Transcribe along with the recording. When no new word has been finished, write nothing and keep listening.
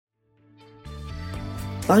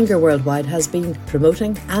Bangor Worldwide has been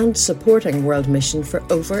promoting and supporting World Mission for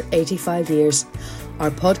over 85 years. Our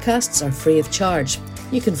podcasts are free of charge.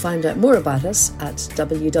 You can find out more about us at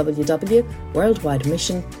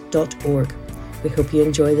www.worldwidemission.org. We hope you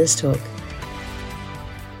enjoy this talk.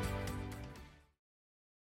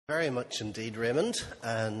 Very much indeed, Raymond,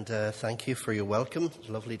 and thank you for your welcome. It's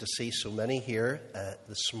lovely to see so many here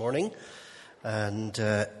this morning. And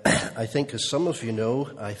I think, as some of you know,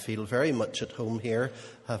 I feel very much at home here,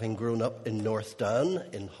 having grown up in North Down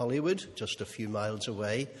in Hollywood, just a few miles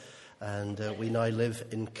away. And we now live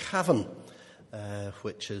in Cavan,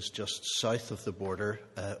 which is just south of the border,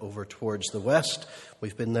 over towards the west.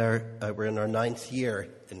 We've been there, we're in our 9th year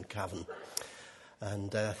in Cavan.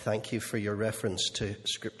 And thank you for your reference to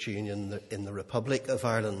Scripture Union in the Republic of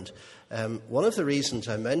Ireland. One of the reasons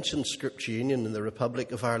I mentioned Scripture Union in the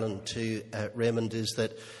Republic of Ireland to Raymond is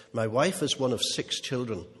that my wife is one of 6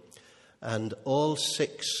 children, and all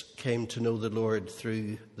 6 came to know the Lord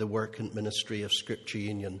through the work and ministry of Scripture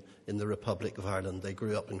Union in the Republic of Ireland. They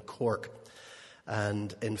grew up in Cork.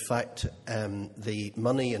 And in fact, the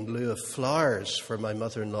money in lieu of flowers for my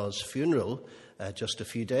mother-in-law's funeral just a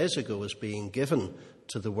few days ago was being given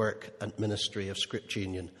to the work and ministry of Scripture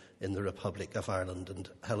Union in the Republic of Ireland. And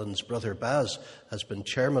Helen's brother Baz has been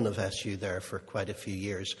chairman of SU there for quite a few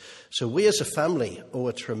years. So we as a family owe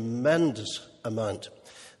a tremendous amount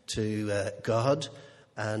to God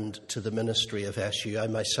and to the ministry of SU. I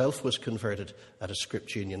myself was converted at a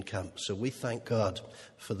Scripture Union camp. So we thank God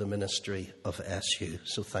for the ministry of SU.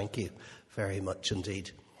 So thank you very much indeed.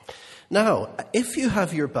 Now, if you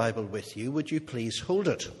have your Bible with you, would you please hold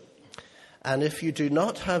it? And if you do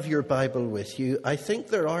not have your Bible with you, I think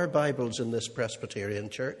there are Bibles in this Presbyterian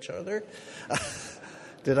church, are there?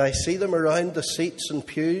 Did I see them around the seats and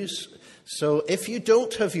pews? So if you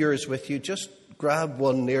don't have yours with you, just grab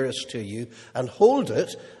one nearest to you and hold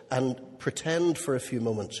it and pretend for a few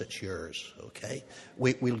moments it's yours, okay?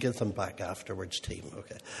 We'll give them back afterwards, team,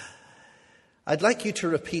 okay? I'd like you to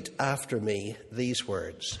repeat after me these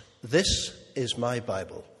words. This is my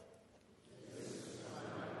Bible.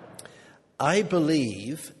 I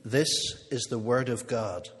believe this is the Word of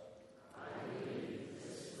God.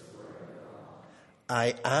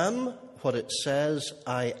 I am what it says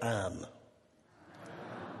I am.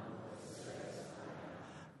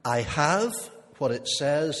 I have what it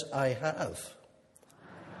says I have.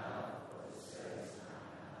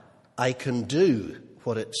 I can do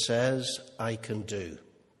what it says I can do.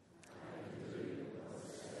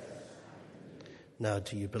 Now,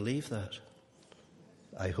 do you believe that?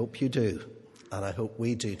 I hope you do, and I hope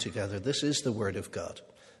we do together. This is the Word of God.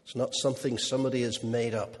 It's not something somebody has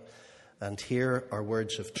made up. And here are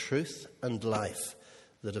words of truth and life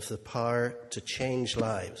that have the power to change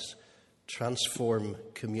lives, transform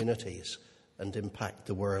communities, and impact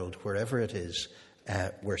the world wherever it is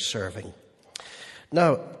we're serving.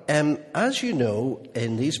 Now, as you know,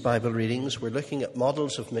 in these Bible readings, we're looking at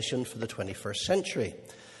models of mission for the 21st century.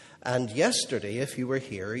 And yesterday, if you were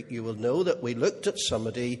here, you will know that we looked at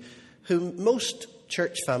somebody whom most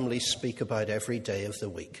church families speak about every day of the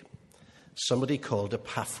week. Somebody called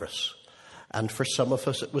Epaphras. And for some of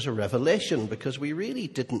us, it was a revelation because we really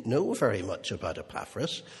didn't know very much about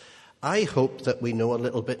Epaphras. I hope that we know a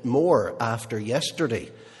little bit more after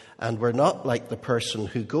yesterday. And we're not like the person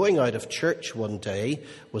who, going out of church one day,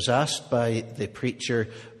 was asked by the preacher,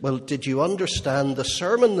 well, did you understand the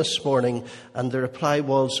sermon this morning? And the reply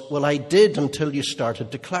was, well, I did until you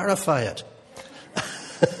started to clarify it.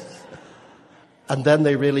 And then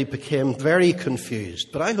they really became very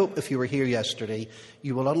confused. But I hope if you were here yesterday,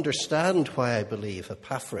 you will understand why I believe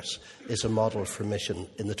Epaphras is a model for mission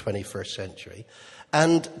in the 21st century.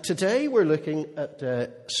 And today we're looking at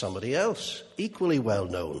somebody else, equally well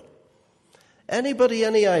known. Anybody,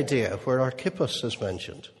 any idea where Archippus is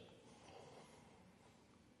mentioned?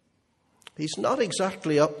 He's not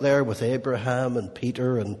exactly up there with Abraham and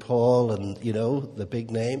Peter and Paul and, you know, the big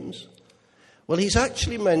names. Well, he's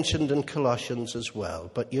actually mentioned in Colossians as well,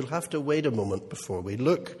 but you'll have to wait a moment before we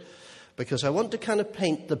look, because I want to kind of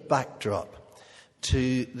paint the backdrop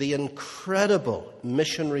to the incredible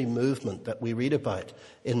missionary movement that we read about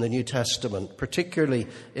in the New Testament, particularly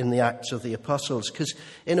in the Acts of the Apostles, because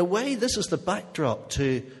in a way this is the backdrop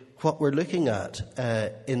to what we're looking at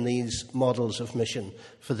in these models of mission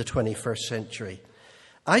for the 21st century.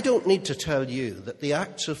 I don't need to tell you that the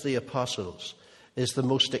Acts of the Apostles is the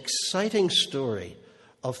most exciting story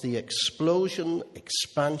of the explosion,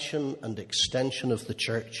 expansion, and extension of the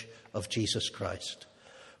Church of Jesus Christ.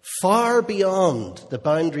 Far beyond the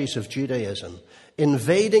boundaries of Judaism,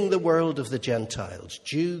 invading the world of the Gentiles,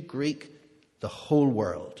 Jew, Greek, the whole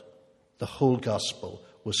world, the whole gospel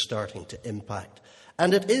was starting to impact.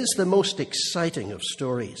 And it is the most exciting of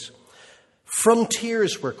stories.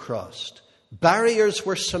 Frontiers were crossed. Barriers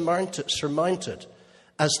were surmounted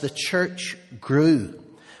as the church grew.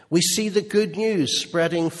 We see the good news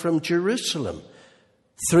spreading from Jerusalem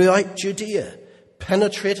throughout Judea,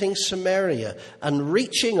 penetrating Samaria, and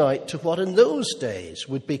reaching out to what in those days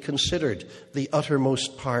would be considered the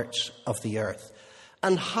uttermost parts of the earth.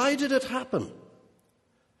 And how did it happen?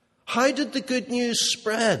 How did the good news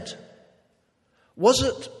spread? Was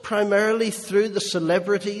it primarily through the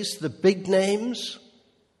celebrities, the big names?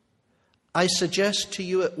 I suggest to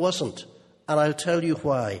you it wasn't, and I'll tell you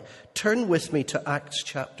why. Turn with me to Acts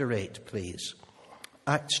chapter 8, please.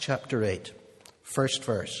 Acts chapter 8, first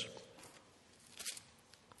verse.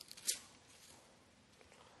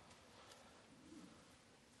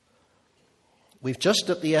 We've just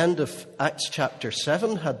at the end of Acts chapter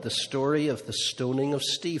 7 had the story of the stoning of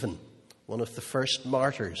Stephen, one of the first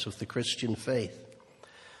martyrs of the Christian faith.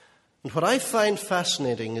 And what I find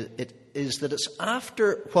fascinating is that it's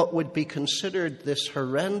after what would be considered this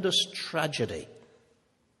horrendous tragedy,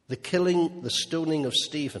 the killing, the stoning of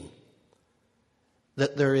Stephen,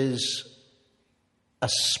 that there is a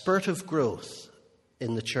spurt of growth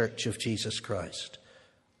in the Church of Jesus Christ.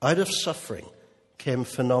 Out of suffering came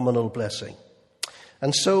phenomenal blessing.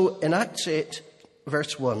 And so in Acts 8,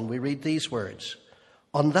 verse 1, we read these words.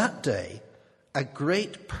 On that day, a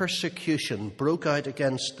great persecution broke out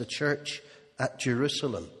against the church at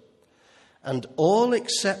Jerusalem, and all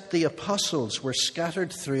except the apostles were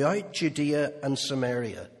scattered throughout Judea and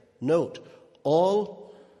Samaria. Note,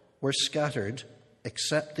 all were scattered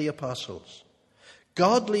except the apostles.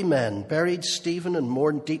 Godly men buried Stephen and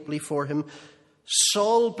mourned deeply for him.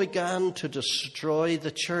 Saul began to destroy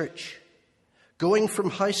the church. Going from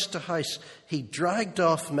house to house, he dragged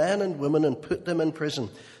off men and women and put them in prison.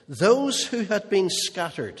 Those who had been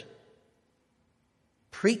scattered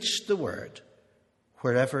preached the word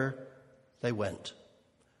wherever they went.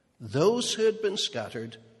 Those who had been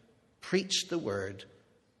scattered preached the word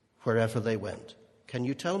wherever they went. Can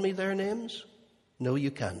you tell me their names? No, you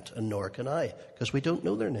can't, and nor can I, because we don't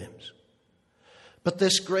know their names. But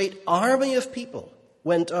this great army of people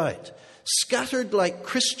went out, scattered like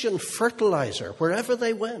Christian fertilizer wherever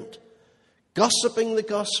they went, gossiping the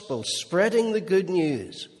gospel, spreading the good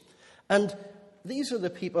news. And these are the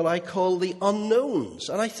people I call the unknowns.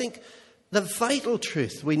 And I think the vital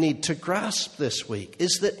truth we need to grasp this week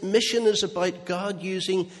is that mission is about God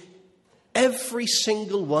using every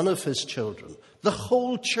single one of his children, the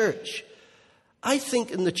whole church. I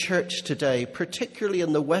think in the church today, particularly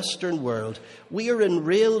in the Western world, we are in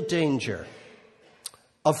real danger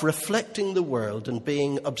of reflecting the world and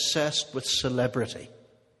being obsessed with celebrity.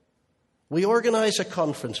 We organize a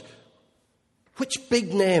conference. Which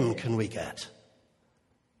big name can we get?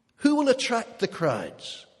 Who will attract the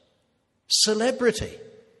crowds? Celebrity.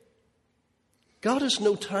 God has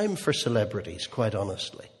no time for celebrities, quite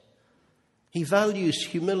honestly. He values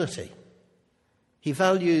humility. He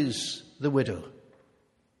values the widow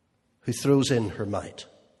who throws in her mite.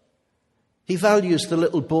 He values the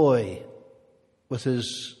little boy with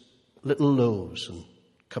his little loaves and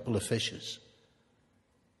a couple of fishes.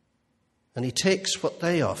 And he takes what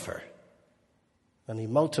they offer and he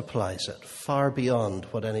multiplies it far beyond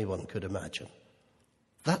what anyone could imagine.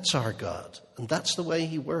 That's our God, and that's the way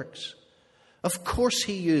he works. Of course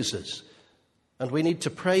he uses, and we need to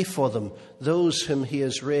pray for them, those whom he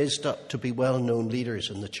has raised up to be well-known leaders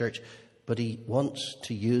in the church, but he wants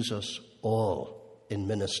to use us all in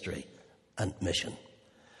ministry and mission.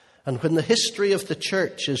 And when the history of the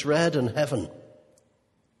church is read in heaven,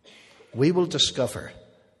 we will discover,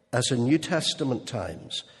 as in New Testament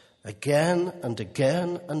times, again and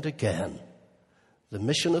again and again, the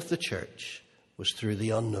mission of the church was through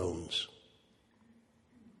the unknowns.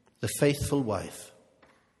 The faithful wife,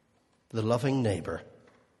 the loving neighbor,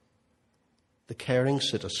 the caring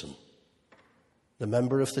citizen, the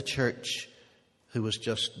member of the church who was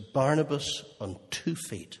just Barnabas on 2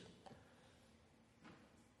 feet.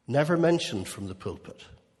 Never mentioned from the pulpit,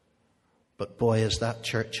 but boy, is that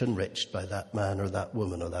church enriched by that man or that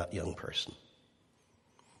woman or that young person.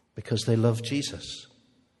 Because they love Jesus,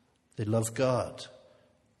 they love God,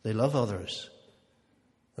 they love others,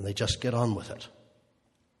 and they just get on with it.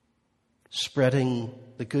 Spreading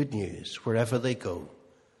the good news wherever they go,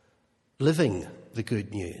 living the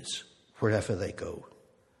good news wherever they go.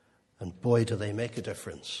 And boy, do they make a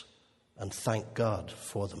difference, and thank God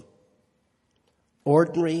for them.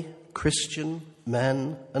 Ordinary Christian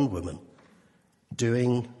men and women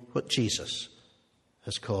doing what Jesus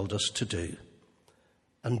has called us to do,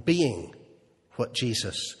 and being what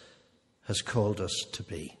Jesus has called us to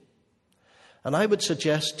be. And I would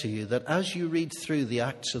suggest to you that as you read through the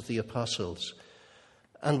Acts of the Apostles,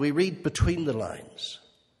 and we read between the lines,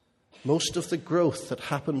 most of the growth that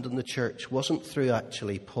happened in the church wasn't through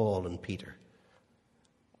actually Paul and Peter,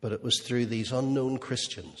 but it was through these unknown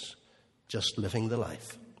Christians just living the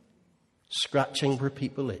life, scratching where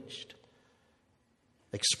people itched,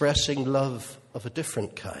 expressing love of a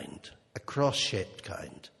different kind, a cross-shaped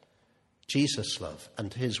kind, Jesus' love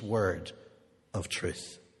and his word of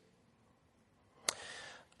truth.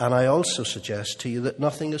 And I also suggest to you that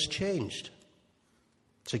nothing has changed.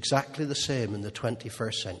 It's exactly the same in the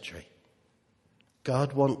 21st century.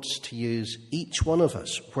 God wants to use each one of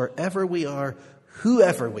us, wherever we are,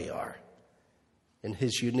 whoever we are, in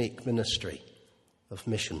his unique ministry of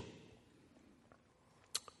mission.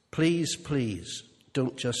 Please, please,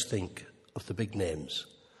 don't just think of the big names.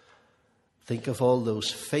 Think of all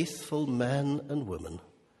those faithful men and women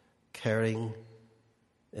caring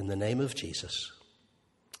in the name of Jesus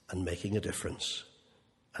and making a difference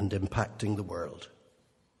and impacting the world.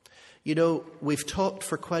 You know, we've talked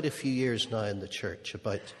for quite a few years now in the church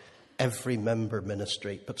about every member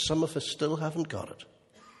ministry, but some of us still haven't got it.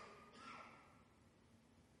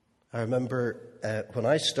 I remember when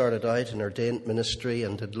I started out in ordained ministry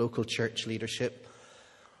and did local church leadership,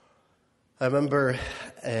 I remember,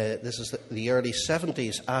 this is the early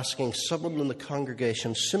 70s, asking someone in the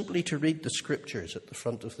congregation simply to read the scriptures at the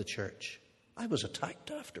front of the church. I was attacked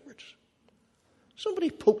afterwards.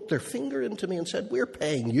 Somebody poked their finger into me and said, "We're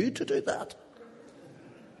paying you to do that."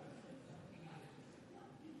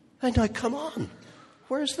 And now, come on.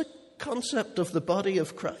 Where's the concept of the body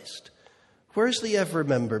of Christ? Where's the every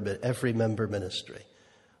member ministry?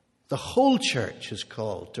 The whole church is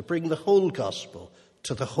called to bring the whole gospel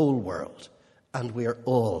to the whole world. And we are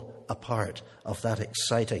all a part of that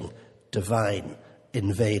exciting, divine,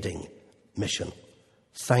 invading mission.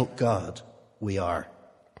 Thank God we are.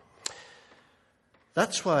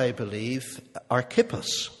 That's why I believe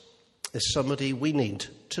Archippus is somebody we need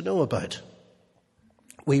to know about.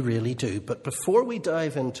 We really do. But before we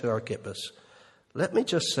dive into Archippus, let me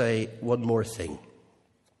just say one more thing.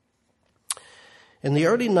 In the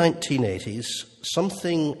early 1980s,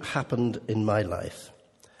 something happened in my life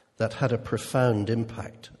that had a profound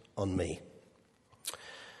impact on me.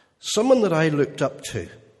 Someone that I looked up to,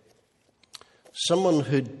 someone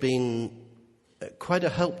who'd been quite a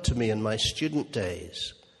help to me in my student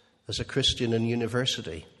days as a Christian in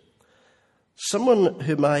university, someone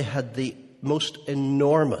whom I had the most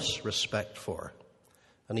enormous respect for,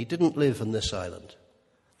 and he didn't live on this island,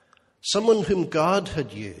 someone whom God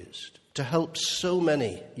had used to help so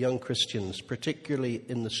many young Christians, particularly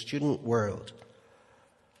in the student world,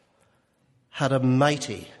 had a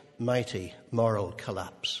mighty, mighty moral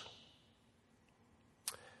collapse.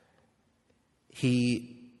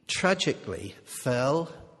 He tragically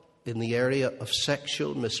fell in the area of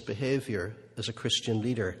sexual misbehavior as a Christian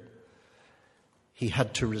leader. He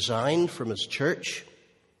had to resign from his church.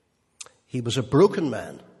 He was a broken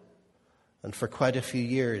man, and for quite a few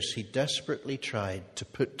years he desperately tried to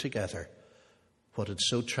put together what had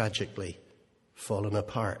so tragically fallen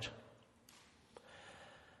apart.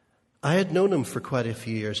 I had known him for quite a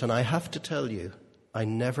few years, and I have to tell you, I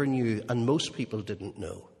never knew, and most people didn't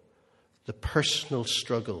know, the personal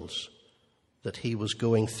struggles that he was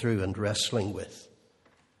going through and wrestling with.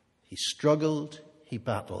 He struggled, he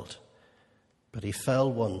battled, but he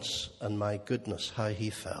fell once, and my goodness, how he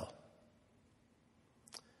fell.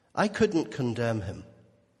 I couldn't condemn him.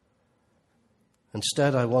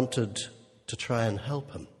 Instead, I wanted to try and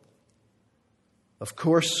help him. Of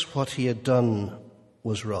course, what he had done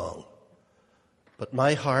was wrong, but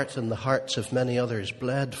my heart and the hearts of many others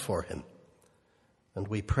bled for him, and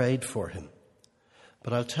we prayed for him.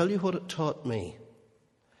 But I'll tell you what it taught me.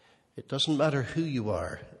 It doesn't matter who you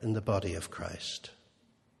are in the body of Christ.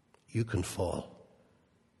 You can fall,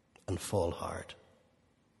 and fall hard.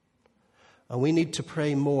 And we need to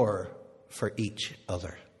pray more for each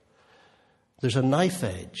other. There's a knife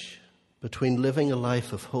edge between living a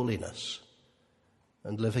life of holiness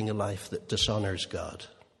and living a life that dishonors God.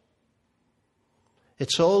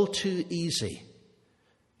 It's all too easy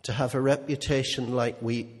to have a reputation that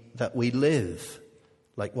we live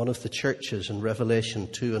like one of the churches in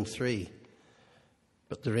Revelation 2 and 3.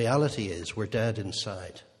 But the reality is we're dead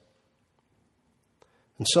inside.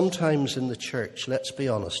 And sometimes in the church, let's be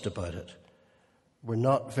honest about it, we're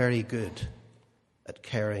not very good at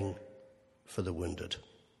caring for the wounded,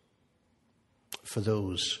 for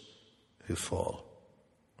those who fall.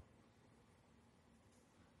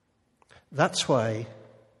 That's why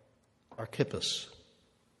Archippus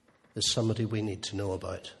is somebody we need to know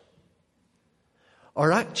about.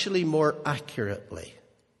 or actually more accurately,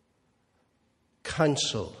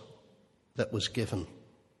 counsel that was given.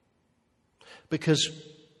 Because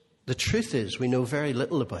the truth is, we know very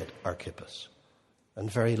little about Archippus and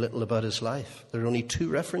very little about his life. There are only 2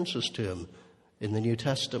 references to him in the New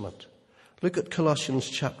Testament. Look at Colossians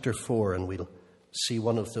chapter 4 and we'll see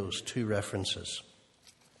one of those 2 references.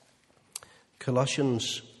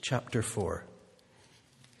 Colossians chapter 4.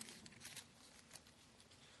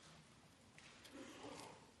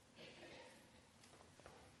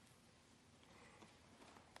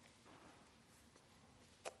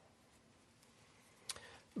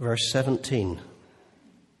 Verse 17.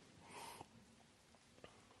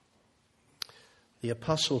 The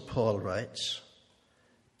Apostle Paul writes,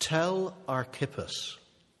 "Tell Archippus,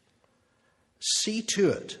 see to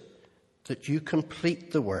it that you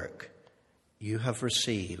complete the work you have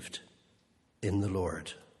received in the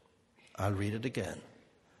Lord." I'll read it again.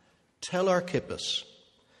 Tell Archippus,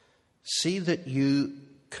 see that you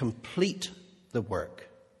complete the work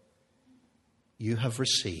you have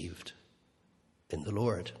received in the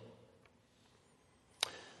Lord.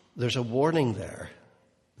 There's a warning there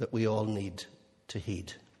that we all need to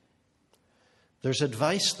heed. There's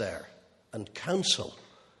advice there and counsel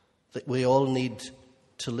that we all need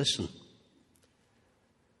to listen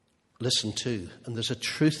to. And there's a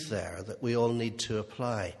truth there that we all need to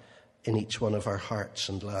apply in each one of our hearts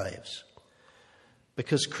and lives.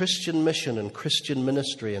 Because Christian mission and Christian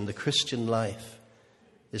ministry and the Christian life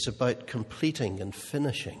is about completing and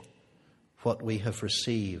finishing what we have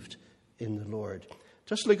received in the Lord.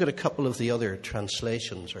 Just look at a couple of the other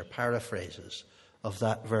translations or paraphrases of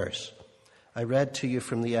that verse. I read to you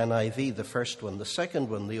from the NIV, the first one. The second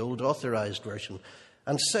one, the Old Authorized Version.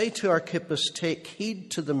 "And say to Archippus, take heed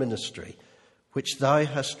to the ministry which thou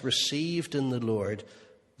hast received in the Lord,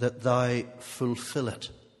 that thou fulfill it."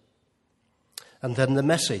 And then the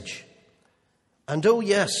Message. "And oh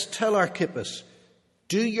yes, tell Archippus,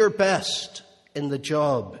 do your best in the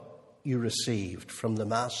job you received from the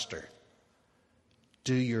Master.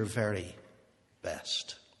 Do your very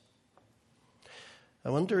best." I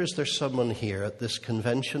wonder, is there someone here at this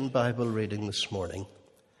convention Bible reading this morning,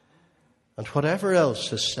 and whatever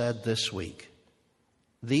else is said this week,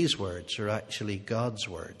 these words are actually God's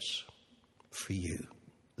words for you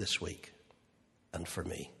this week and for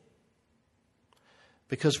me?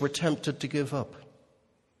 Because we're tempted to give up.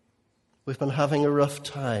 We've been having a rough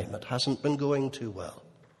time. It hasn't been going too well.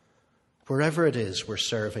 Wherever it is we're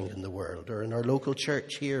serving in the world, or in our local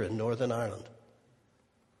church here in Northern Ireland.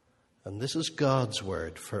 And this is God's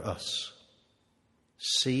word for us.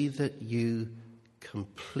 See that you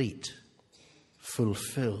complete,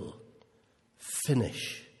 fulfill,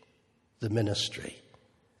 finish the ministry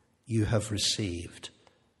you have received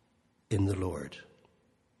in the Lord.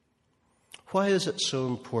 Why is it so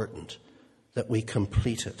important that we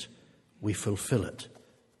complete it, we fulfill it,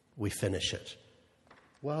 we finish it?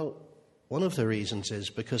 Well, one of the reasons is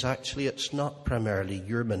because actually it's not primarily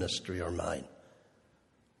your ministry or mine.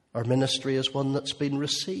 Our ministry is one that's been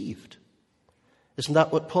received. Isn't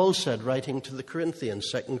that what Paul said, writing to the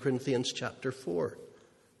Corinthians, 2 Corinthians chapter 4,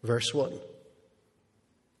 verse 1?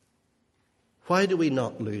 Why do we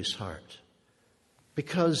not lose heart?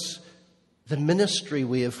 Because the ministry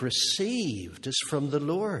we have received is from the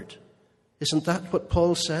Lord. Isn't that what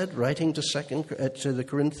Paul said, writing to the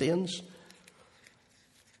Corinthians?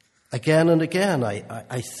 Again and again,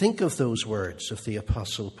 I think of those words of the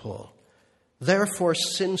Apostle Paul. Therefore,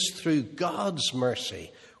 since through God's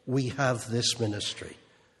mercy we have this ministry,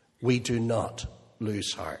 we do not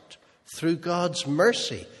lose heart. Through God's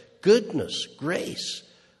mercy, goodness, grace,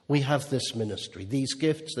 we have this ministry, these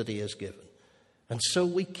gifts that he has given. And so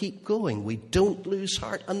we keep going. We don't lose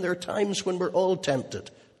heart. And there are times when we're all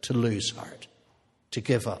tempted to lose heart, to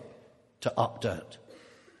give up, to opt out,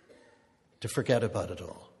 to forget about it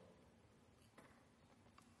all.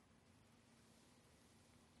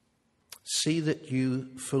 See that you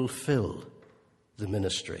fulfill the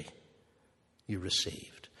ministry you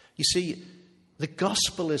received. You see, the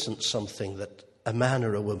gospel isn't something that a man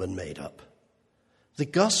or a woman made up. The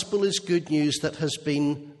gospel is good news that has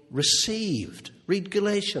been received. Read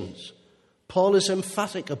Galatians. Paul is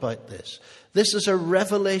emphatic about this. This is a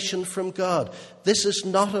revelation from God. This is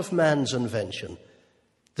not of man's invention.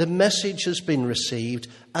 The message has been received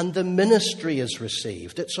and the ministry is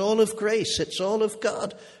received. It's all of grace. It's all of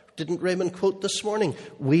God. Didn't Raymond quote this morning?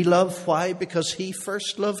 We love, why? Because he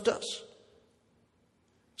first loved us.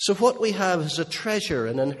 So what we have is a treasure,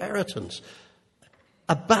 an inheritance,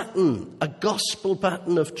 a baton, a gospel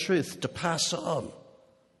baton of truth to pass on.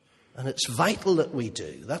 And it's vital that we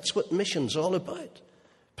do. That's what mission's all about.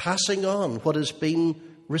 passing on what has been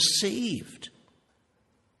received.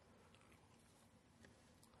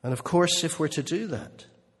 And of course, if we're to do that,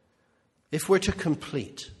 if we're to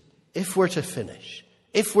complete, if we're to finish,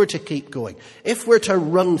 if we're to keep going, if we're to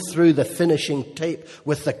run through the finishing tape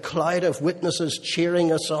with the cloud of witnesses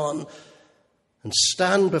cheering us on and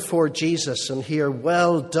stand before Jesus and hear,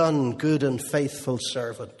 "Well done, good and faithful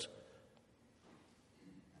servant,"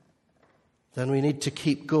 then we need to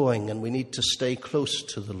keep going and we need to stay close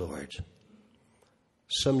to the Lord.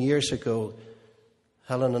 Some years ago,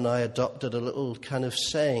 Helen and I adopted a little kind of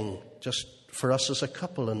saying just for us as a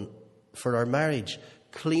couple and for our marriage: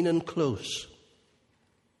 clean and close.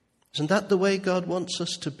 Isn't that the way God wants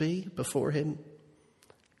us to be before him?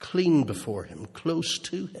 Clean before him, close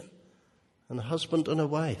to him. And a husband and a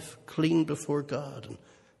wife, clean before God and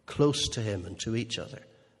close to him and to each other.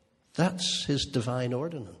 That's his divine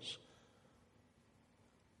ordinance.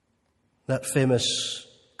 That famous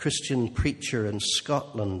Christian preacher in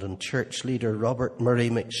Scotland and church leader Robert Murray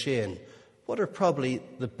McCheyne, what are probably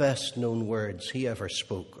the best known words he ever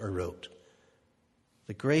spoke or wrote?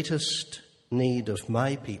 "The greatest need of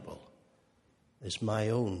my people is my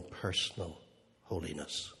own personal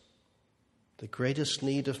holiness." The greatest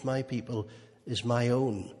need of my people is my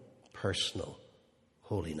own personal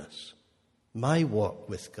holiness. My walk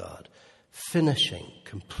with God, finishing,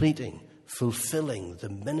 completing, fulfilling the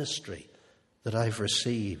ministry that I've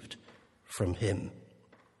received from him.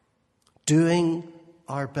 Doing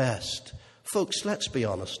our best. Folks, let's be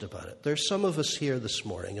honest about it. There's some of us here this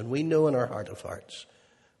morning, and we know in our heart of hearts,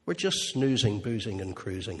 we're just snoozing, boozing, and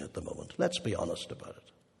cruising at the moment. Let's be honest about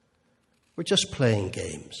it. We're just playing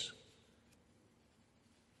games.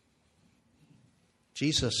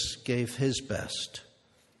 Jesus gave his best,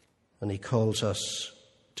 and he calls us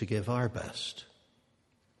to give our best.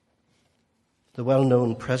 The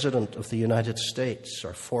well-known President of the United States,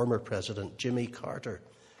 or former President, Jimmy Carter,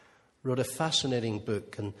 wrote a fascinating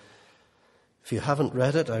book, and if you haven't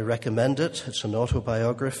read it, I recommend it. It's an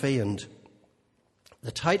autobiography, and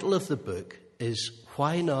the title of the book is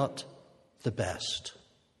 "Why Not the Best?"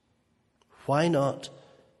 Why not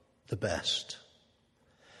the best?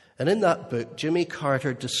 And in that book, Jimmy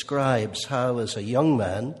Carter describes how, as a young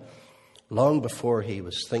man, long before he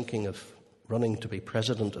was thinking of running to be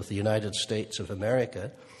President of the United States of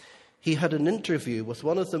America, he had an interview with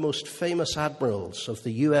one of the most famous admirals of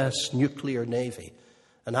the U.S. nuclear navy,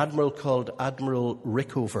 an admiral called Admiral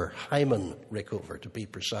Rickover, Hyman Rickover to be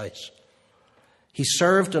precise. He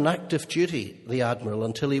served on active duty, the admiral,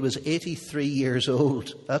 until he was 83 years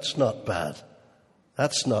old. That's not bad.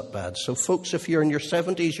 That's not bad. So folks, if you're in your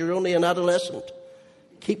 70s, you're only an adolescent.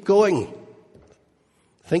 Keep going.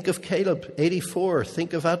 Think of Caleb, 84.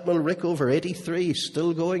 Think of Admiral Rickover, 83,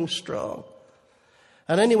 still going strong.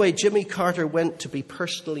 And anyway, Jimmy Carter went to be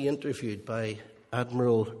personally interviewed by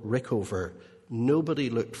Admiral Rickover. Nobody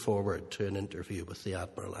looked forward to an interview with the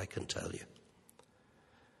Admiral, I can tell you.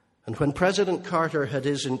 And when President Carter had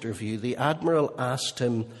his interview, the Admiral asked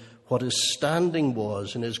him what his standing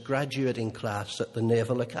was in his graduating class at the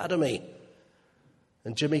Naval Academy.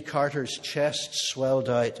 And Jimmy Carter's chest swelled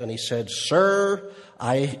out and he said, "Sir,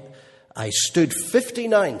 I stood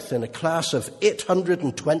 59th in a class of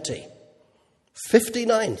 820.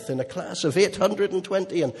 59th in a class of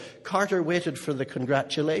 820. And Carter waited for the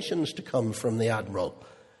congratulations to come from the Admiral.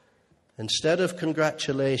 Instead of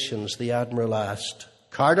congratulations, the Admiral asked,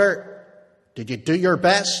 "Carter, did you do your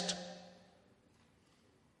best?"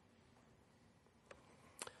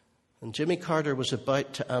 And Jimmy Carter was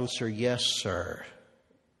about to answer, "Yes, sir,"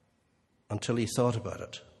 until he thought about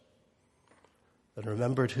it and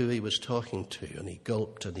remembered who he was talking to, and he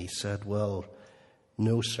gulped and he said, "Well,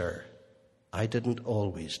 no, sir, I didn't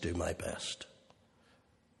always do my best."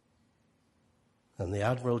 And the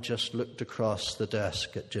Admiral just looked across the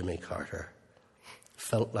desk at Jimmy Carter.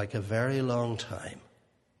 Felt like a very long time.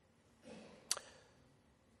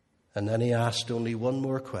 And then he asked only one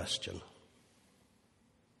more question.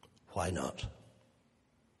 Why not?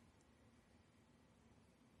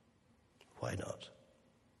 Why not?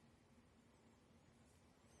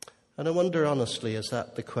 And I wonder, honestly, is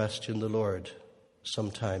that the question the Lord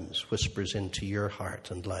sometimes whispers into your heart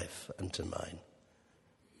and life and to mine?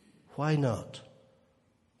 Why not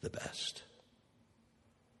the best?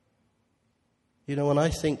 You know, when I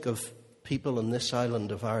think of people on this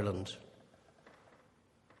island of Ireland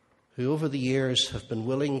who over the years have been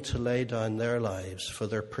willing to lay down their lives for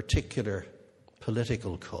their particular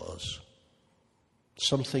political cause,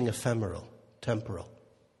 something ephemeral, temporal,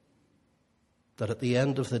 that at the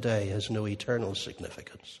end of the day has no eternal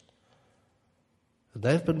significance.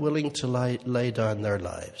 They've been willing to lay down their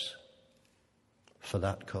lives. for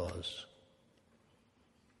that cause?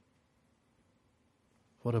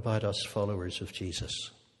 What about us followers of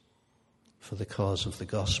Jesus for the cause of the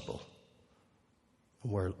gospel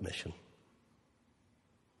and world mission?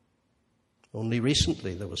 Only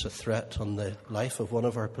recently there was a threat on the life of one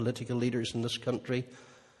of our political leaders in this country,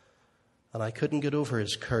 and I couldn't get over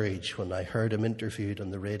his courage when I heard him interviewed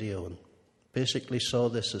on the radio and basically saw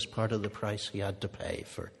this as part of the price he had to pay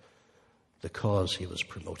for the cause he was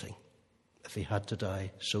promoting. If he had to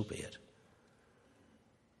die, so be it.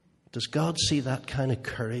 Does God see that kind of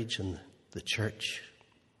courage in the church?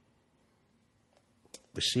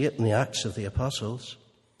 We see it in the Acts of the Apostles.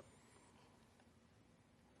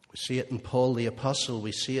 We see it in Paul the Apostle.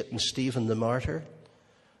 We see it in Stephen the Martyr.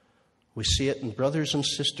 We see it in brothers and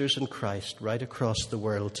sisters in Christ right across the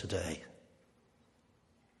world today,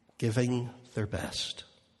 giving their best.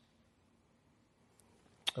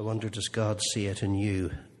 I wonder, does God see it in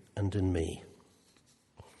you and in me?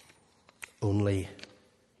 Only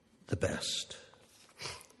the best.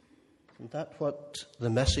 Isn't that what the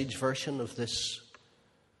Message version of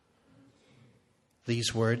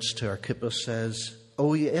these words to Archippus says?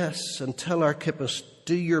 Oh yes, and tell Archippus,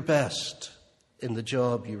 do your best in the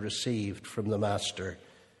job you received from the Master.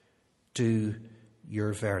 Do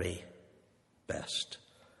your very best.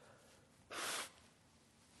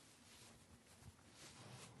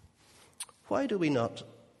 Why do we not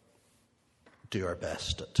do our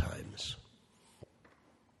best at times?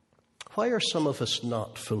 Why are some of us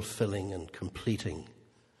not fulfilling and completing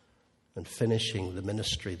and finishing the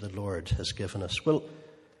ministry the Lord has given us? Well,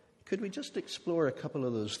 could we just explore a couple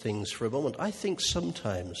of those things for a moment? I think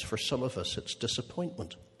sometimes for some of us it's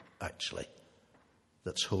disappointment, actually,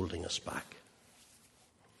 that's holding us back.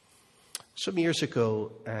 Some years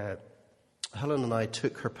ago, Helen and I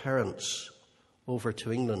took her parents over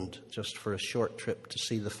to England just for a short trip to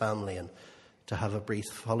see the family and to have a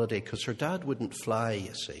brief holiday, because her dad wouldn't fly,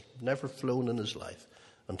 you see. Never flown in his life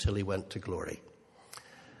until he went to glory.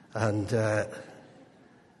 And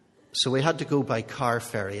so we had to go by car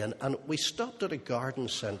ferry, and we stopped at a garden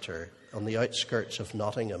centre on the outskirts of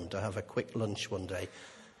Nottingham to have a quick lunch one day.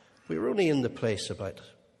 We were only in the place about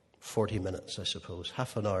 40 minutes, I suppose,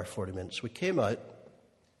 half an hour, 40 minutes. We came out.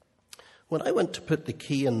 When I went to put the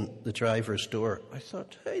key in the driver's door, I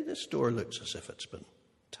thought, hey, this door looks as if it's been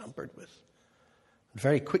tampered with. And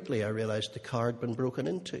very quickly I realised the car had been broken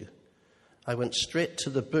into. I went straight to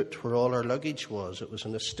the boot where all our luggage was. It was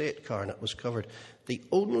an estate car and it was covered. The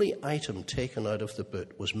only item taken out of the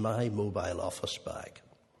boot was my mobile office bag,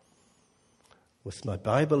 with my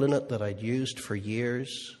Bible in it that I'd used for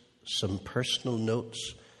years, some personal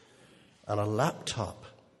notes, and a laptop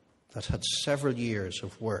that had several years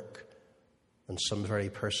of work and some very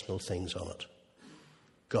personal things on it.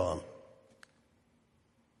 Gone.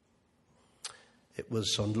 It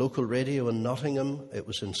was on local radio in Nottingham. It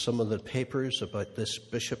was in some of the papers about this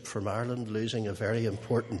bishop from Ireland losing a very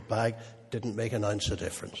important bag. Didn't make an ounce of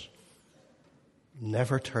difference.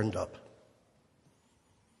 Never turned up.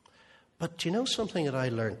 But do you know something that I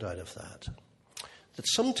learned out of that? That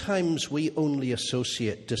sometimes we only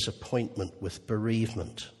associate disappointment with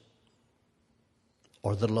bereavement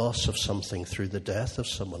or the loss of something through the death of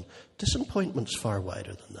someone. Disappointment's far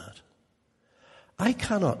wider than that. I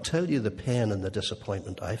cannot tell you the pain and the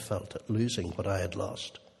disappointment I felt at losing what I had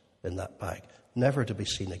lost in that bag, never to be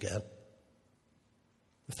seen again.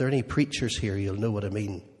 If there are any preachers here, you'll know what I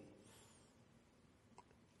mean.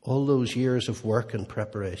 All those years of work and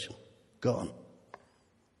preparation, gone.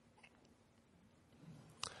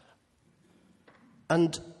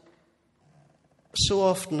 And so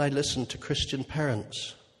often I listen to Christian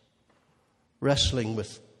parents wrestling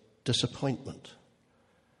with disappointment.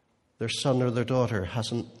 Their son or their daughter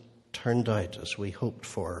hasn't turned out as we hoped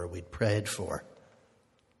for or we'd prayed for.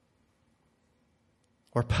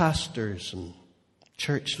 Or pastors and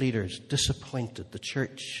church leaders disappointed. The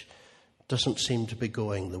church doesn't seem to be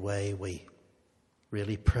going the way we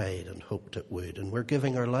really prayed and hoped it would. And we're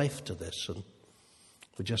giving our life to this, and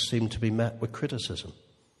we just seem to be met with criticism,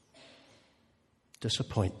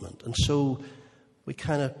 disappointment. And so we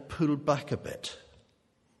kind of pull back a bit.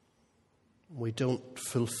 We don't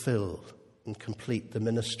fulfill and complete the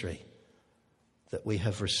ministry that we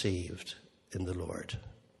have received in the Lord.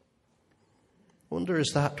 I wonder,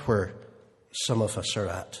 is that where some of us are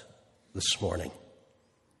at this morning?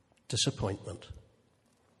 Disappointment.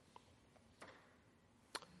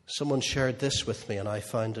 Someone shared this with me and I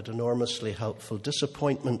found it enormously helpful.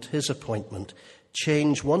 Disappointment, his appointment.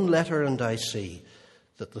 Change one letter and I see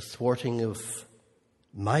that the thwarting of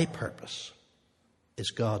my purpose is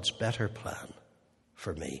God's better plan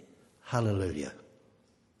for me. Hallelujah.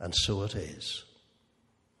 And so it is.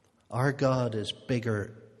 Our God is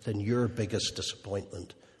bigger than your biggest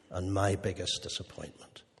disappointment and my biggest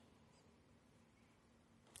disappointment.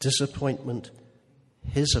 Disappointment,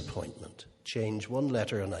 his appointment. Change one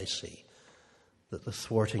letter and I see that the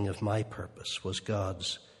thwarting of my purpose was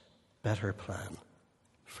God's better plan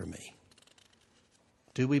for me.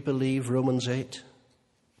 Do we believe Romans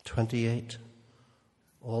 8:28?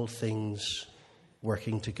 All things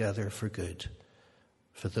working together for good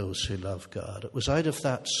for those who love God. It was out of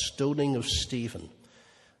that stoning of Stephen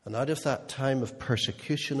and out of that time of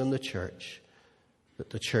persecution in the church that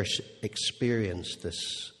the church experienced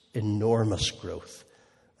this enormous growth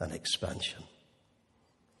and expansion.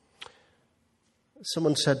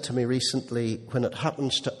 Someone said to me recently, when it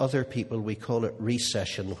happens to other people, we call it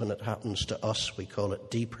recession. When it happens to us, we call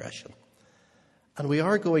it depression. And we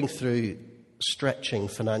are going through stretching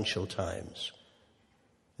financial times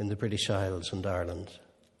in the British Isles and Ireland.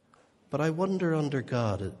 But I wonder, under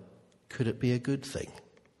God, could it be a good thing?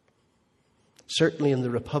 Certainly in the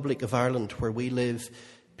Republic of Ireland, where we live,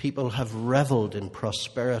 people have revelled in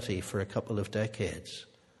prosperity for a couple of decades.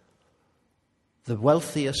 The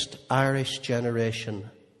wealthiest Irish generation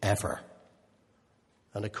ever.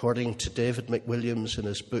 And according to David McWilliams in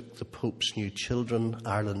his book, The Pope's New Children,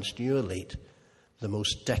 Ireland's New Elite, the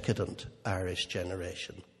most decadent Irish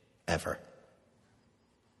generation ever.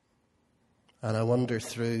 And I wonder,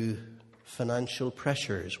 through financial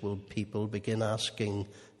pressures, will people begin asking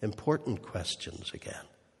important questions again?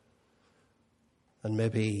 And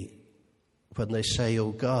maybe when they say,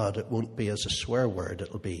 oh God, it won't be as a swear word,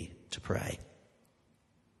 it'll be to pray.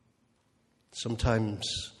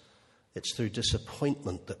 Sometimes it's through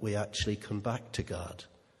disappointment that we actually come back to God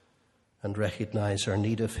and recognize our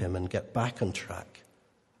need of him and get back on track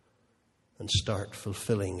and start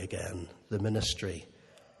fulfilling again the ministry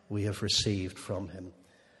we have received from him.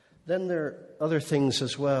 Then there are other things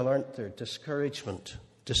as well, aren't there? Discouragement,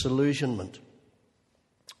 disillusionment,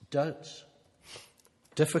 doubts,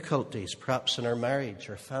 difficulties, perhaps in our marriage,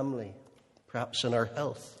 our family, perhaps in our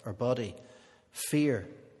health, our body, fear,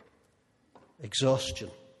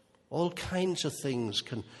 exhaustion. All kinds of things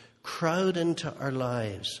can crowd into our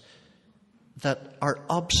lives that are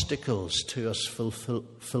obstacles to us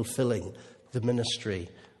fulfilling the ministry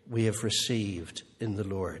we have received in the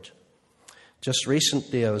Lord. Just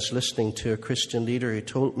recently I was listening to a Christian leader who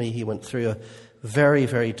told me he went through a very,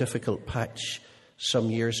 very difficult patch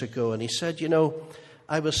some years ago, and he said,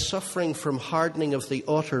 I was suffering from hardening of the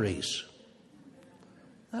arteries.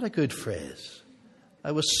 Not a good phrase.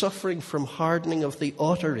 I was suffering from hardening of the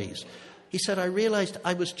arteries. He said, I realized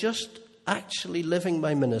I was just actually living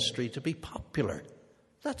my ministry to be popular.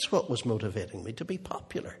 That's what was motivating me, to be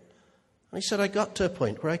popular. And he said, I got to a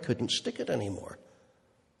point where I couldn't stick it anymore.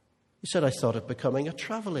 He said, I thought of becoming a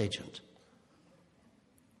travel agent.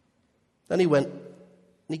 Then he went and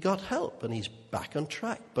he got help, and he's back on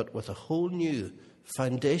track, but with a whole new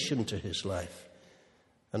foundation to his life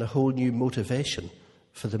and a whole new motivation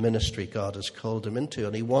for the ministry God has called him into.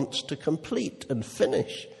 And he wants to complete and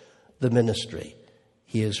finish the ministry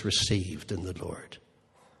he has received in the Lord.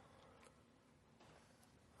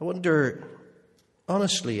 I wonder,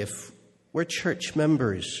 honestly, if we're church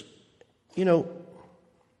members,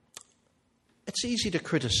 it's easy to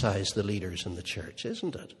criticize the leaders in the church,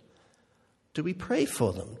 isn't it? Do we pray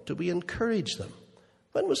for them? Do we encourage them?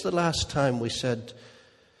 When was the last time we said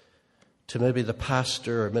to maybe the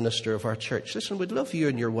pastor or minister of our church, listen, we'd love you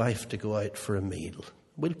and your wife to go out for a meal.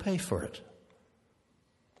 We'll pay for it.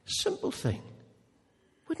 Simple thing.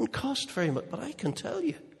 Wouldn't cost very much, but I can tell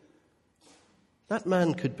you, that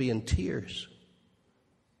man could be in tears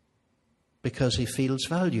because he feels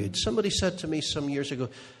valued. Somebody said to me some years ago,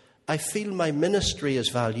 I feel my ministry is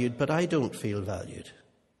valued, but I don't feel valued.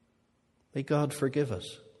 May God forgive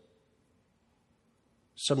us.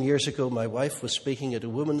 Some years ago, my wife was speaking at a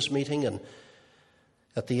women's meeting, and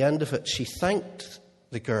at the end of it, she thanked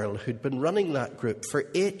the girl who'd been running that group for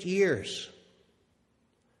 8 years.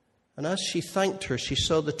 And as she thanked her, she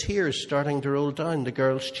saw the tears starting to roll down the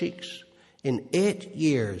girl's cheeks. In 8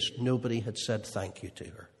 years, nobody had said thank you to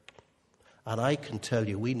her. And I can tell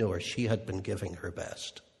you, we know her, she had been giving her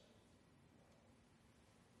best.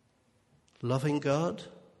 Loving God,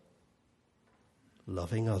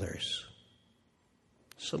 loving others.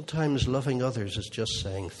 Sometimes loving others is just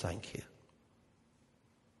saying thank you.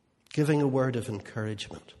 Giving a word of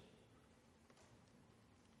encouragement.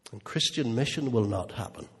 And Christian mission will not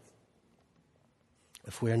happen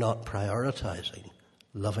if we're not prioritizing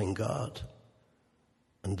loving God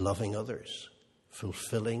and loving others,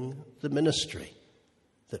 fulfilling the ministry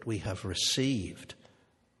that we have received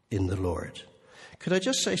in the Lord. Could I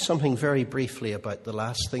just say something very briefly about the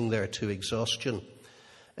last thing there, to exhaustion?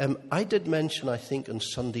 I did mention, I think, on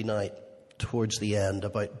Sunday night towards the end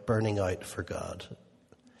about burning out for God.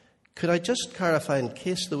 Could I just clarify, in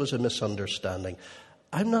case there was a misunderstanding,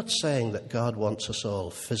 I'm not saying that God wants us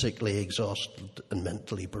all physically exhausted and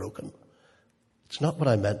mentally broken. It's not what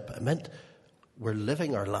I meant. I meant we're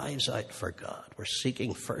living our lives out for God. We're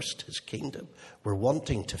seeking first his kingdom. We're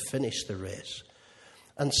wanting to finish the race.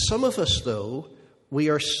 And some of us, though,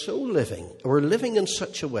 we're living in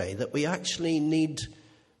such a way that we actually need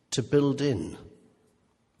to build in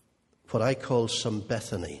what I call some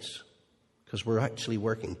Bethanies, because we're actually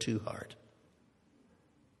working too hard.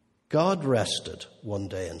 God rested one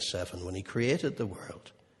day in 7 when he created the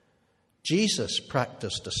world. Jesus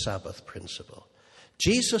practiced a Sabbath principle.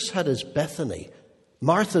 Jesus had his Bethany,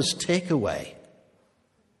 Martha's takeaway,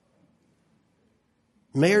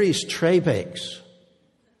 Mary's tray bakes,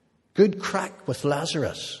 good crack with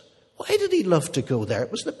Lazarus. Why did he love to go there?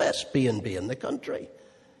 It was the best B&B in the country.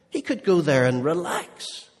 He could go there and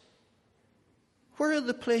relax. Where are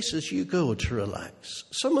the places you go to relax?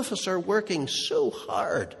 Some of us are working so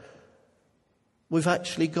hard, we've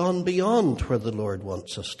actually gone beyond where the Lord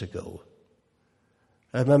wants us to go.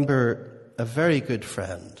 I remember a very good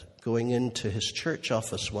friend going into his church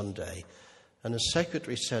office one day, and his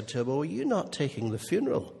secretary said to him, "Oh, are you not taking the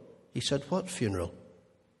funeral?" He said, "What funeral?"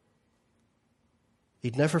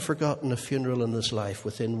 He'd never forgotten a funeral in his life.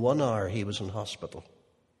 Within 1 hour, he was in hospital.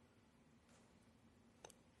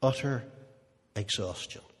 Utter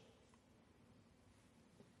exhaustion.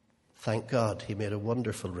 Thank God he made a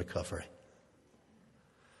wonderful recovery.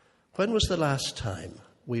 When was the last time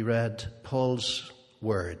we read Paul's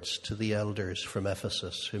words to the elders from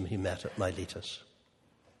Ephesus whom he met at Miletus?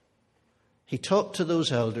 He talked to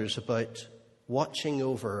those elders about watching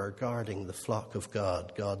over or guarding the flock of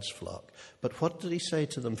God, God's flock. But what did he say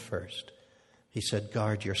to them first? He said,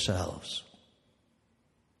 guard yourselves.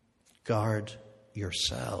 Guard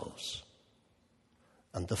yourselves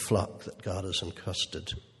and the flock that God has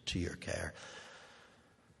entrusted to your care.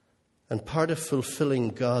 And part of fulfilling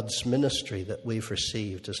God's ministry that we've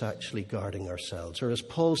received is actually guarding ourselves. Or as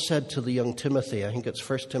Paul said to the young Timothy, I think it's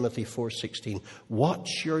 1 Timothy 4:16,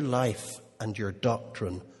 watch your life and your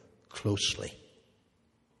doctrine closely.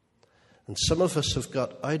 And some of us have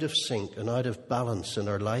got out of sync and out of balance in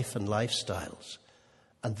our life and lifestyles.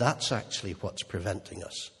 And that's actually what's preventing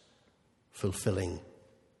us fulfilling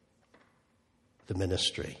the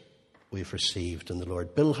ministry we've received in the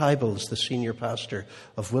Lord. Bill Hybels, the senior pastor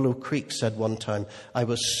of Willow Creek, said one time, I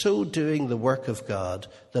was so doing the work of God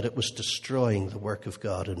that it was destroying the work of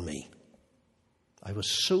God in me. I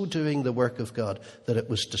was so doing the work of God that it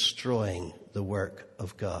was destroying the work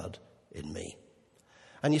of God in me.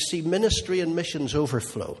 And you see, ministry and missions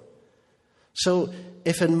overflow. So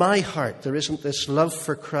if in my heart there isn't this love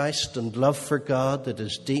for Christ and love for God that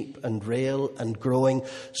is deep and real and growing,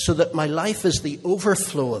 so that my life is the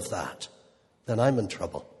overflow of that, then I'm in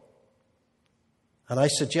trouble. And I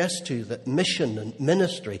suggest to you that mission and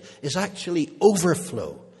ministry is actually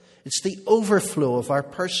overflow. It's the overflow of our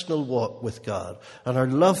personal walk with God and our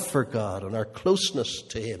love for God and our closeness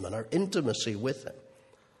to him and our intimacy with him.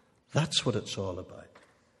 That's what it's all about.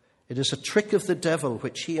 It is a trick of the devil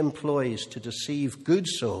which he employs to deceive good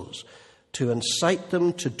souls, to incite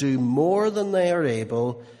them to do more than they are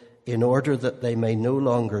able in order that they may no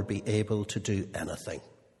longer be able to do anything.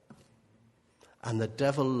 And the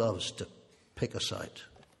devil loves to pick us out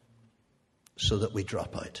so that we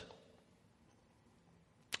drop out.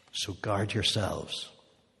 So guard yourselves.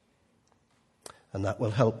 And that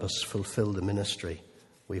will help us fulfill the ministry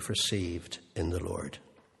we've received in the Lord.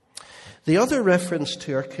 The other reference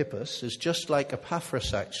to Archippus is just like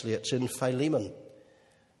Epaphras, actually. It's in Philemon.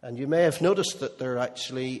 And you may have noticed that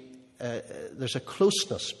there's a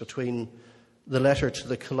closeness between the letter to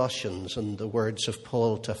the Colossians and the words of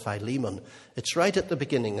Paul to Philemon. It's right at the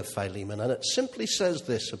beginning of Philemon, and it simply says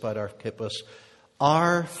this about Archippus,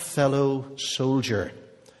 our fellow soldier.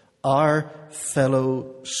 Our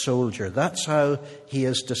fellow soldier. That's how he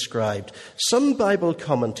is described. Some Bible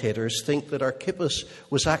commentators think that Archippus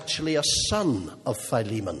was actually a son of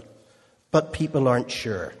Philemon, but people aren't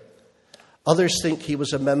sure. Others think he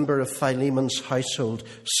was a member of Philemon's household.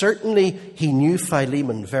 Certainly he knew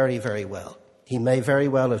Philemon very, very well. He may very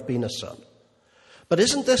well have been a son. But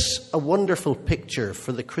isn't this a wonderful picture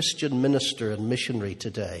for the Christian minister and missionary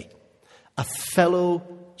today? A fellow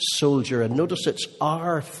soldier. And notice it's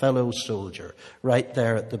our fellow soldier right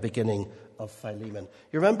there at the beginning of Philemon.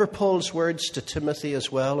 You remember Paul's words to Timothy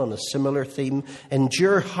as well on a similar theme?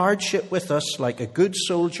 Endure hardship with us like a good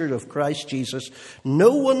soldier of Christ Jesus.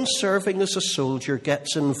 No one serving as a soldier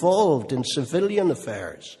gets involved in civilian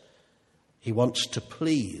affairs. He wants to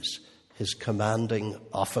please his commanding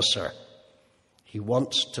officer. He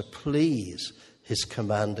wants to please his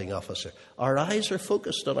commanding officer. Our eyes are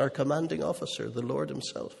focused on our commanding officer, the Lord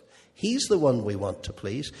himself. He's the one we want to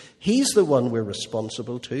please. He's the one we're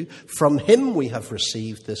responsible to. From him we have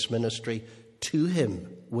received this ministry. To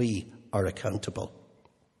him we are accountable.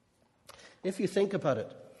 If you think about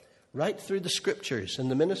it, right through the scriptures in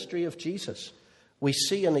the ministry of Jesus, we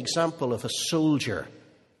see an example of a soldier.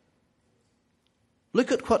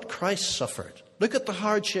 Look at what Christ suffered. Look at the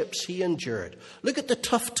hardships he endured. Look at the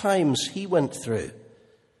tough times he went through.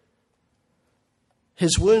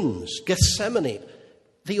 His wounds, Gethsemane.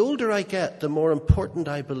 The older I get, the more important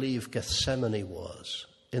I believe Gethsemane was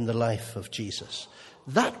in the life of Jesus.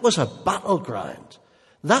 That was a battleground.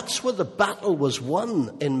 That's where the battle was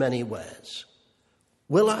won in many ways.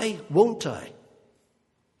 Will I? Won't I?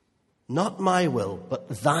 Not my will, but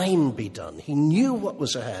thine be done. He knew what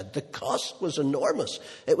was ahead. The cost was enormous.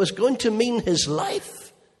 It was going to mean his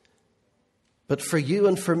life. But for you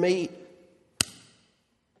and for me,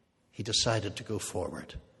 he decided to go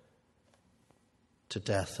forward to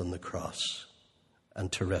death on the cross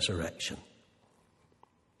and to resurrection.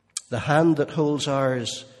 The hand that holds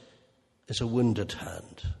ours is a wounded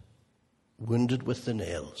hand, wounded with the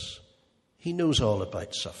nails. He knows all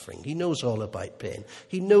about suffering. He knows all about pain.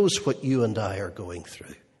 He knows what you and I are going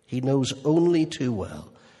through. He knows only too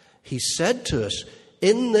well. He said to us,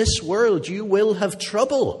 in this world you will have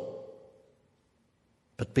trouble,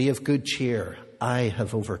 but be of good cheer. I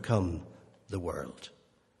have overcome the world.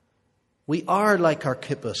 We are, like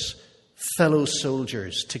Archippus, fellow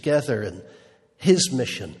soldiers together in his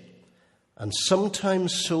mission. And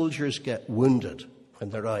sometimes soldiers get wounded when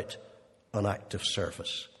they're out on active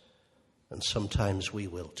service. And sometimes we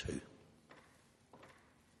will too.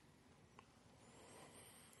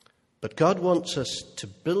 But God wants us to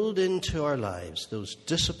build into our lives those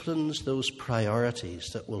disciplines, those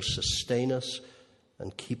priorities that will sustain us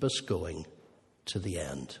and keep us going to the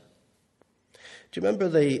end. Do you remember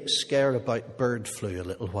the scare about bird flu a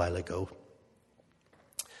little while ago?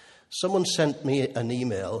 Someone sent me an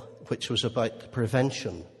email which was about the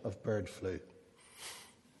prevention of bird flu.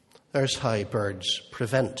 There's how birds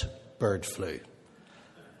prevent bird flu.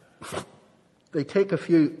 They take a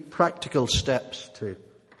few practical steps to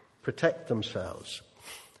protect themselves.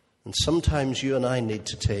 And sometimes you and I need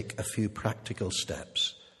to take a few practical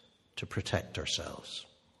steps to protect ourselves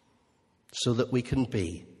so that we can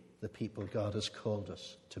be the people God has called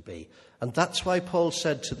us to be. And that's why Paul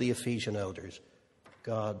said to the Ephesian elders,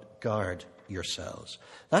 God, guard yourselves.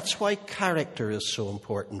 That's why character is so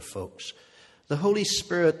important, folks. The Holy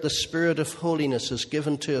Spirit, the Spirit of holiness, is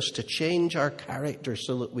given to us to change our character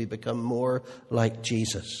so that we become more like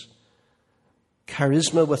Jesus.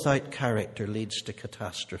 Charisma without character leads to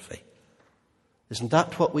catastrophe. Isn't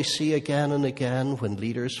that what we see again and again when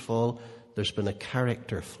leaders fall? There's been a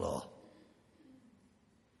character flaw.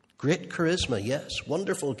 Great charisma, yes.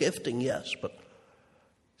 Wonderful gifting, yes. But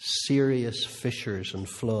serious fissures and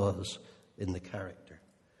flaws in the character.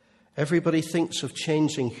 Everybody thinks of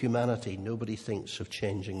changing humanity. Nobody thinks of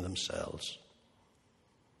changing themselves.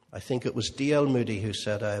 I think it was D.L. Moody who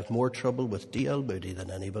said, I have more trouble with D.L. Moody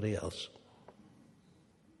than anybody else.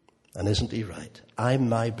 And isn't he right? I'm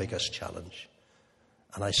my biggest challenge.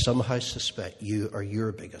 And I somehow suspect you are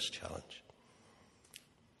your biggest challenge.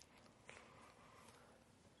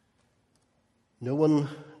 No one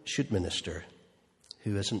should minister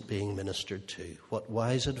who isn't being ministered to. What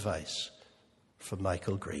wise advice from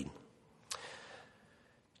Michael Green.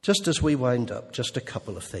 Just as we wind up, just a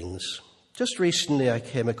couple of things. Just recently I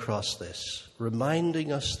came across this,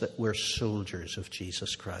 reminding us that we're soldiers of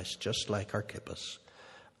Jesus Christ, just like Archippus.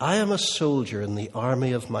 I am a soldier in the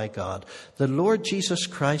army of my God. The Lord Jesus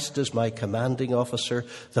Christ is my commanding officer.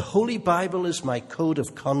 The Holy Bible is my code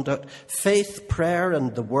of conduct. Faith, prayer,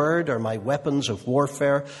 and the Word are my weapons of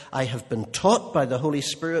warfare. I have been taught by the Holy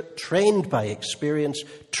Spirit, trained by experience,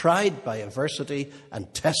 tried by adversity,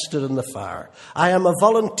 and tested in the fire. I am a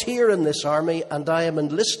volunteer in this army, and I am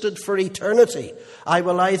enlisted for eternity. I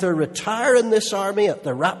will either retire in this army at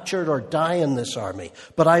the rapture or die in this army.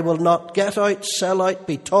 But I will not get out, sell out,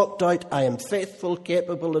 be talked out. I am faithful,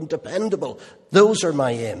 capable, and dependable. Those are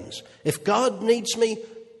my aims. If God needs me,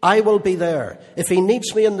 I will be there. If he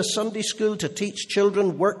needs me in the Sunday school to teach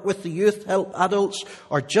children, work with the youth, help adults,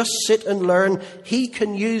 or just sit and learn, he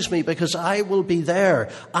can use me because I will be there.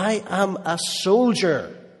 I am a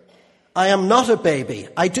soldier. I am not a baby.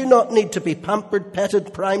 I do not need to be pampered,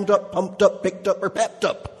 petted, primed up, pumped up, picked up, or pepped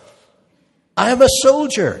up. I am a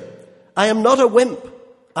soldier. I am not a wimp.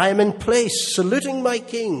 I am in place, saluting my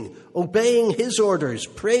king, obeying his orders,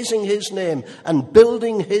 praising his name, and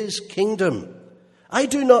building his kingdom. I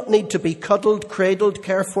do not need to be cuddled, cradled,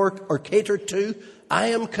 cared for, or catered to. I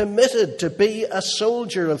am committed to be a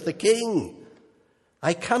soldier of the King.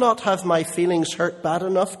 I cannot have my feelings hurt bad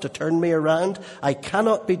enough to turn me around. I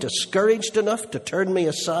cannot be discouraged enough to turn me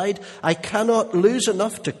aside. I cannot lose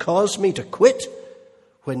enough to cause me to quit.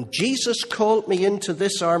 When Jesus called me into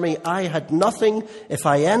this army, I had nothing. If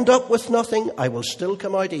I end up with nothing, I will still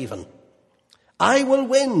come out even. I will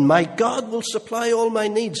win. My God will supply all my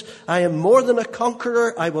needs. I am more than a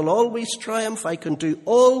conqueror. I will always triumph. I can do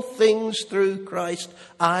all things through Christ.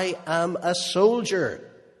 I am a soldier.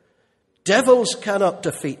 Devils cannot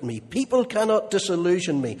defeat me. People cannot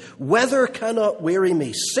disillusion me. Weather cannot weary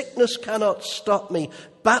me. Sickness cannot stop me.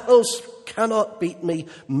 Battles cannot beat me.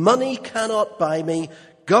 Money cannot buy me.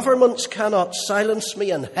 Governments cannot silence me.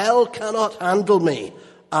 And hell cannot handle me.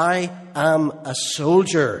 I am a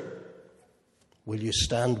soldier. Will you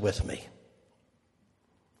stand with me?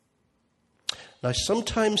 Now,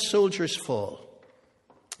 sometimes soldiers fall,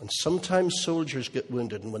 and sometimes soldiers get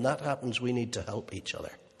wounded, and when that happens, we need to help each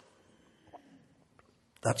other.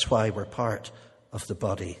 That's why we're part of the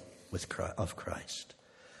body of Christ.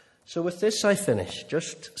 So with this, I finish.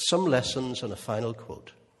 Just some lessons and a final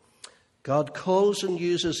quote. God calls and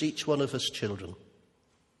uses each one of his children.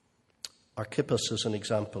 Archippus is an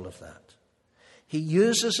example of that. He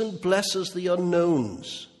uses and blesses the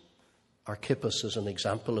unknowns. Archippus is an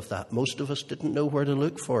example of that. Most of us didn't know where to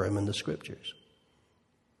look for him in the Scriptures.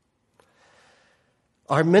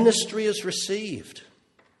 Our ministry is received.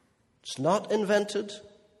 It's not invented.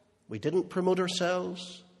 We didn't promote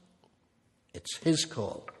ourselves. It's his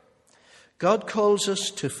call. God calls us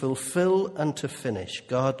to fulfill and to finish.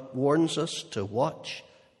 God warns us to watch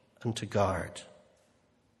and to guard.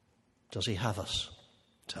 Does he have us?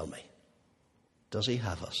 Tell me. Does he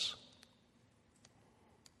have us?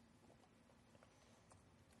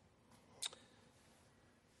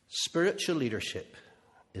 Spiritual leadership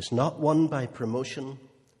is not won by promotion,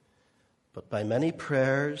 but by many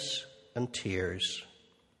prayers and tears.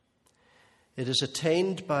 It is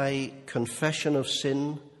attained by confession of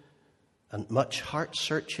sin and much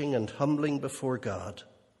heart-searching and humbling before God,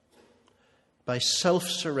 by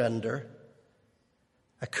self-surrender,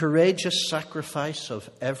 a courageous sacrifice of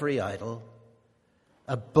every idol,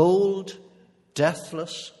 a bold,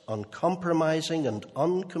 deathless, uncompromising, and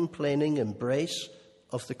uncomplaining embrace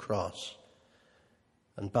of the cross,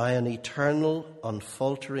 and by an eternal,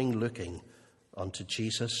 unfaltering looking unto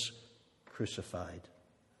Jesus crucified.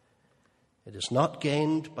 It is not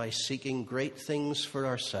gained by seeking great things for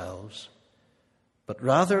ourselves, but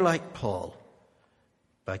rather like Paul,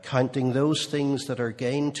 by counting those things that are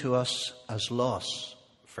gained to us as loss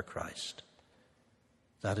for Christ.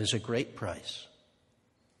 That is a great price,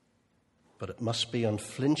 but it must be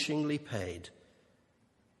unflinchingly paid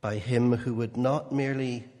by him who would not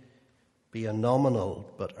merely be a nominal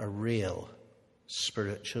but a real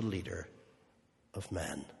spiritual leader of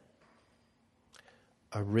men,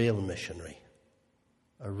 a real missionary,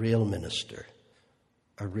 a real minister,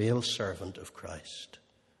 a real servant of Christ,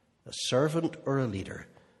 a servant or a leader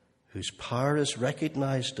whose power is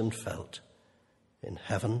recognized and felt in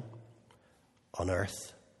heaven, on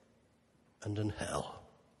earth, and in hell.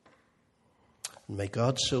 And may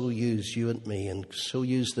God so use you and me, and so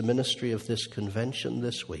use the ministry of this convention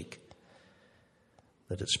this week,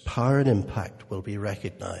 that its power and impact will be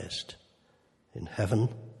recognized in heaven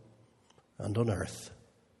and on earth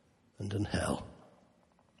and in hell.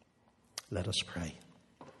 Let us pray.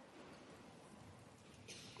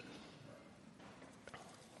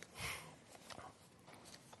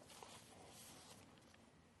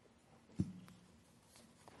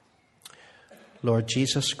 Lord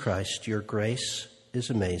Jesus Christ, your grace is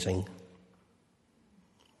amazing.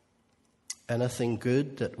 Anything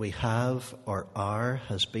good that we have or are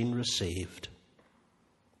has been received.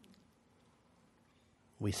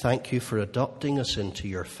 We thank you for adopting us into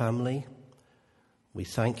your family. We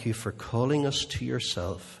thank you for calling us to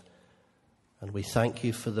yourself. And we thank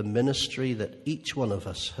you for the ministry that each one of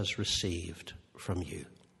us has received from you.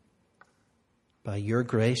 By your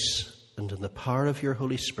grace and in the power of your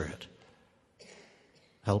Holy Spirit,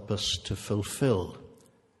 help us to fulfill,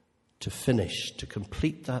 to finish, to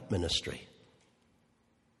complete that ministry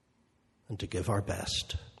and to give our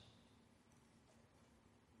best.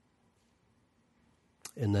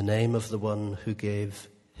 In the name of the one who gave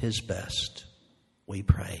his best, we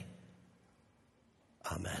pray.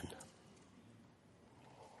 Amen.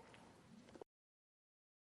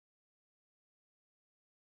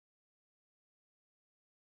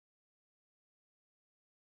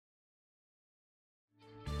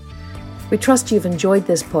 We trust you've enjoyed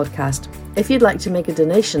this podcast. If you'd like to make a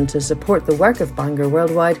donation to support the work of Bangor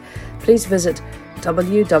Worldwide, please visit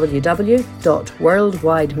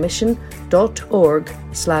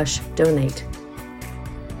www.worldwidemission.org/donate.